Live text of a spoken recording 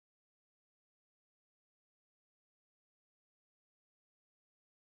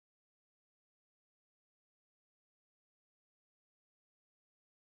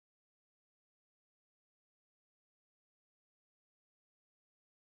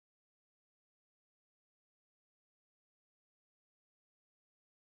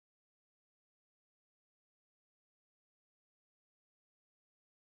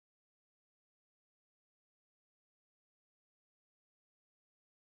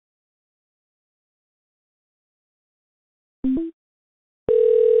Hello.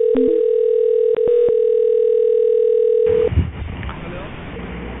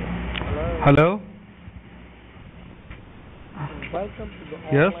 Hello? Welcome to the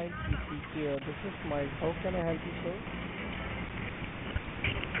Yes? online PC care. This is Mike. How can I help you, sir?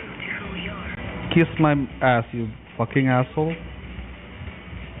 Kiss my ass, you fucking asshole. So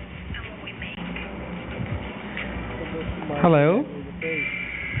this is Mike. Hello? Okay.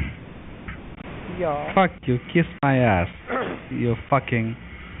 Yeah. Fuck you, kiss my ass. You fucking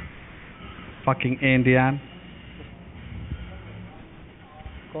Indian.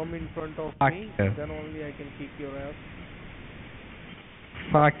 Come in front of Fuck me, you. then only I can kick your ass.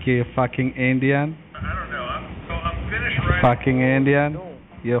 Fuck you, fucking Indian. I don't know. I'm finished right. Fucking Indian. No.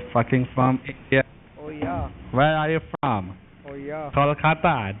 You're fucking from India. Oh yeah. Where are you from? Oh yeah.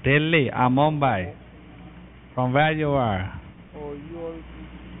 Kolkata, Delhi, or Mumbai? From where you are? Oh you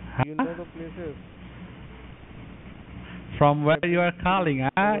Huh? know the places. From where you are calling, huh?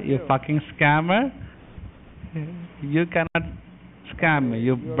 Over You here. fucking scammer? You cannot scam me,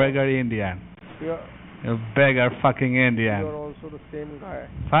 you You're beggar Indian. you're You beggar fucking you're Indian. also the same guy.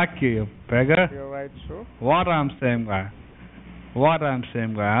 Fuck you, you beggar. You're right, sir. What I'm saying, guy? What I'm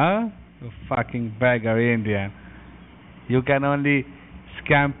saying, guy, huh? You fucking beggar Indian. You can only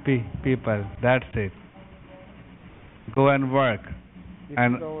scam people. That's it. Go and work This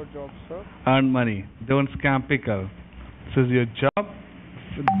and is our job, sir. earn money. Don't scam people. This is your job.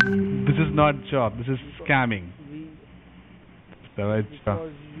 This is not job. This is scamming. We So it's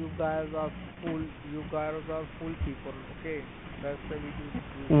because you guys are full. You guys are full people. Okay. That's why we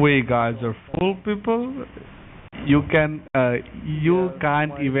do. we guys are full people. You Yeah, can't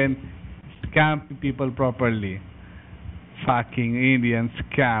my- even scam people properly. Fucking Indian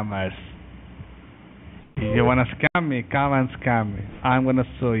scammers. You wanna scam me? Come and scam me. I'm gonna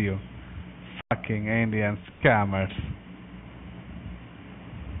show you. Fucking Indian scammers.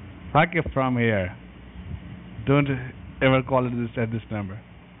 Fuck you from here. Don't ever call it this at this number.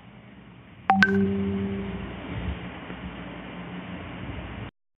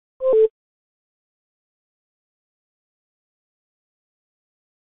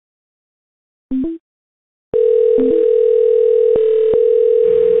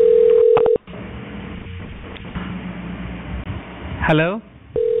 Hello?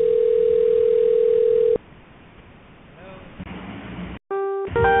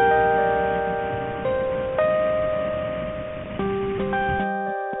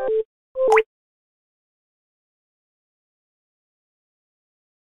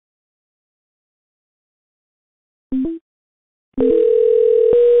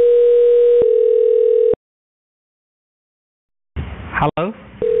 Hello?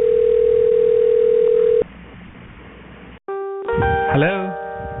 Hello?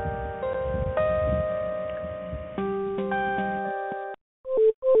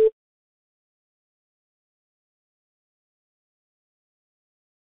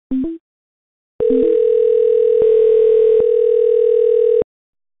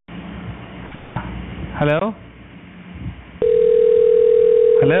 Hello?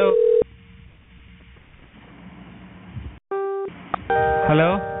 Hello?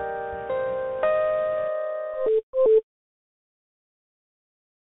 Hello?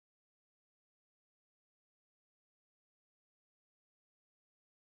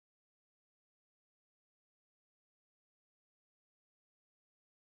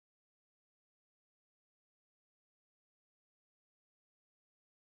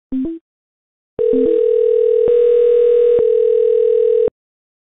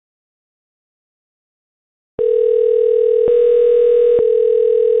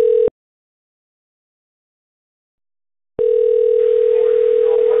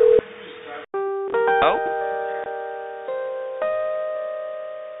 Oh?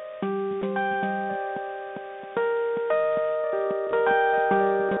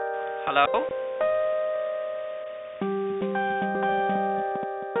 Hello?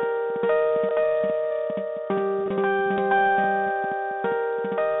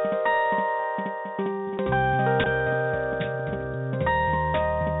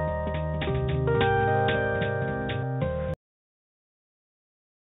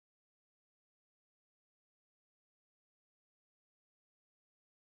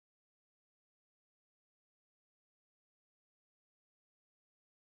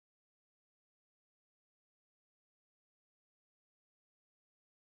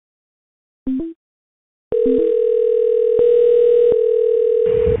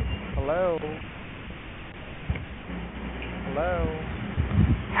 Hello. Hello.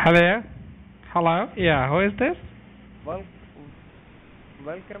 Hello? Hello? Yeah, who is this? Well,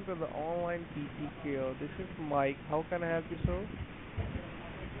 Welcome to the online PT care. This is Mike. How can I help you, sir?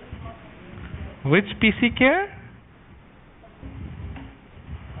 Which PC care?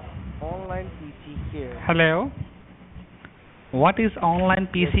 Online PT care. Hello? What is online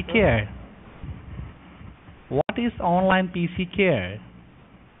Yes, PC sir. care? What is online PC care?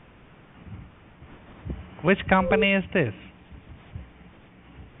 Which company is this?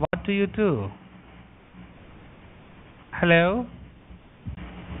 What do you do? Hello?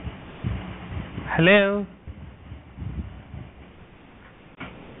 Hello?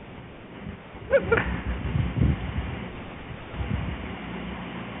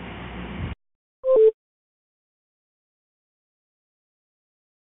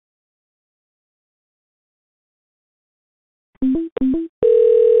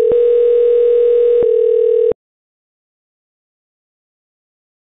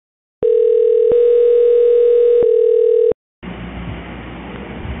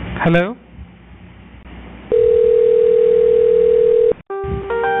 Hello?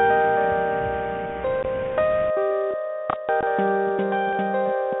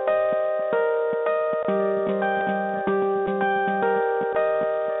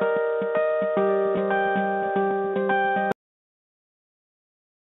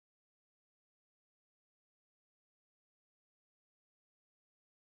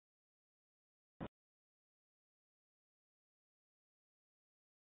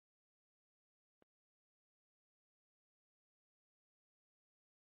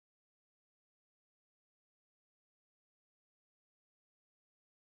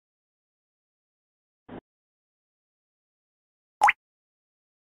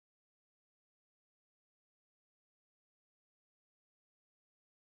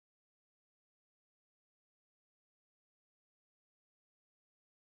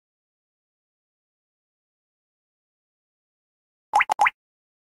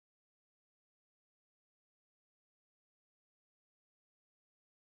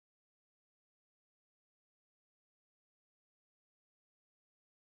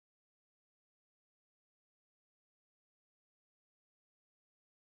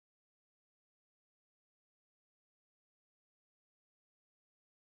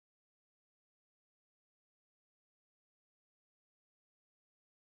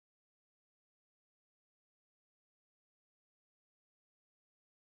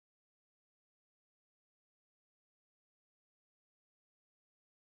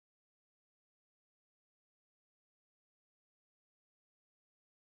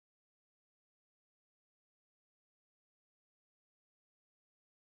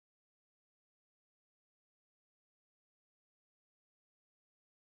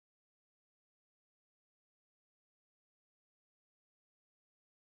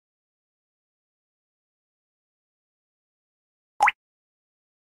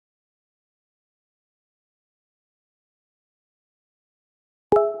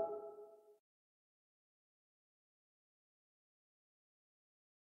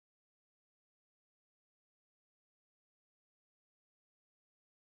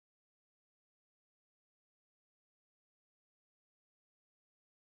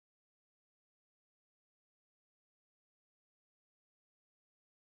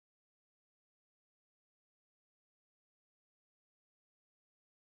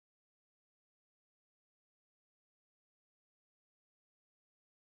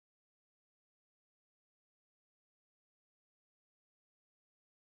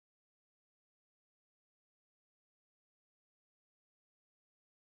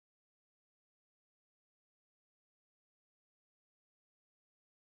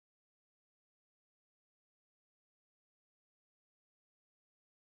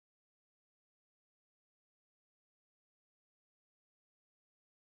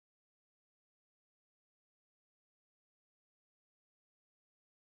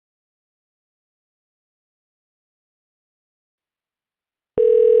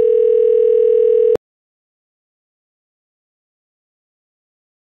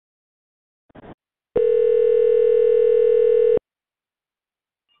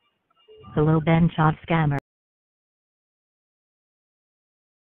 Hello, Ben Chod Scammer.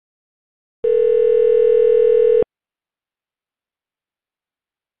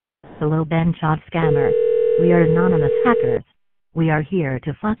 Hello, Ben Chod Scammer. We are anonymous hackers. We are here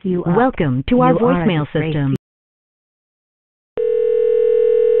to fuck you up. Welcome to our You are a voicemail disgrace system.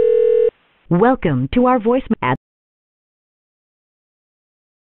 Welcome to our voicemail.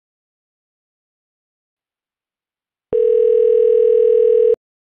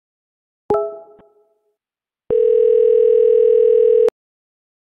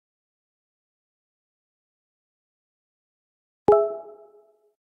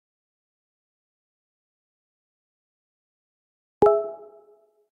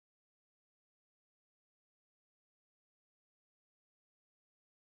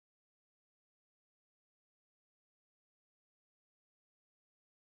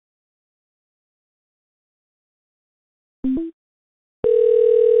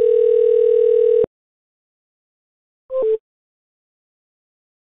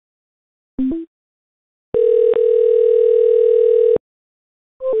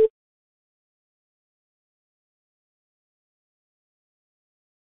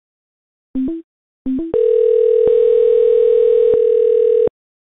 you.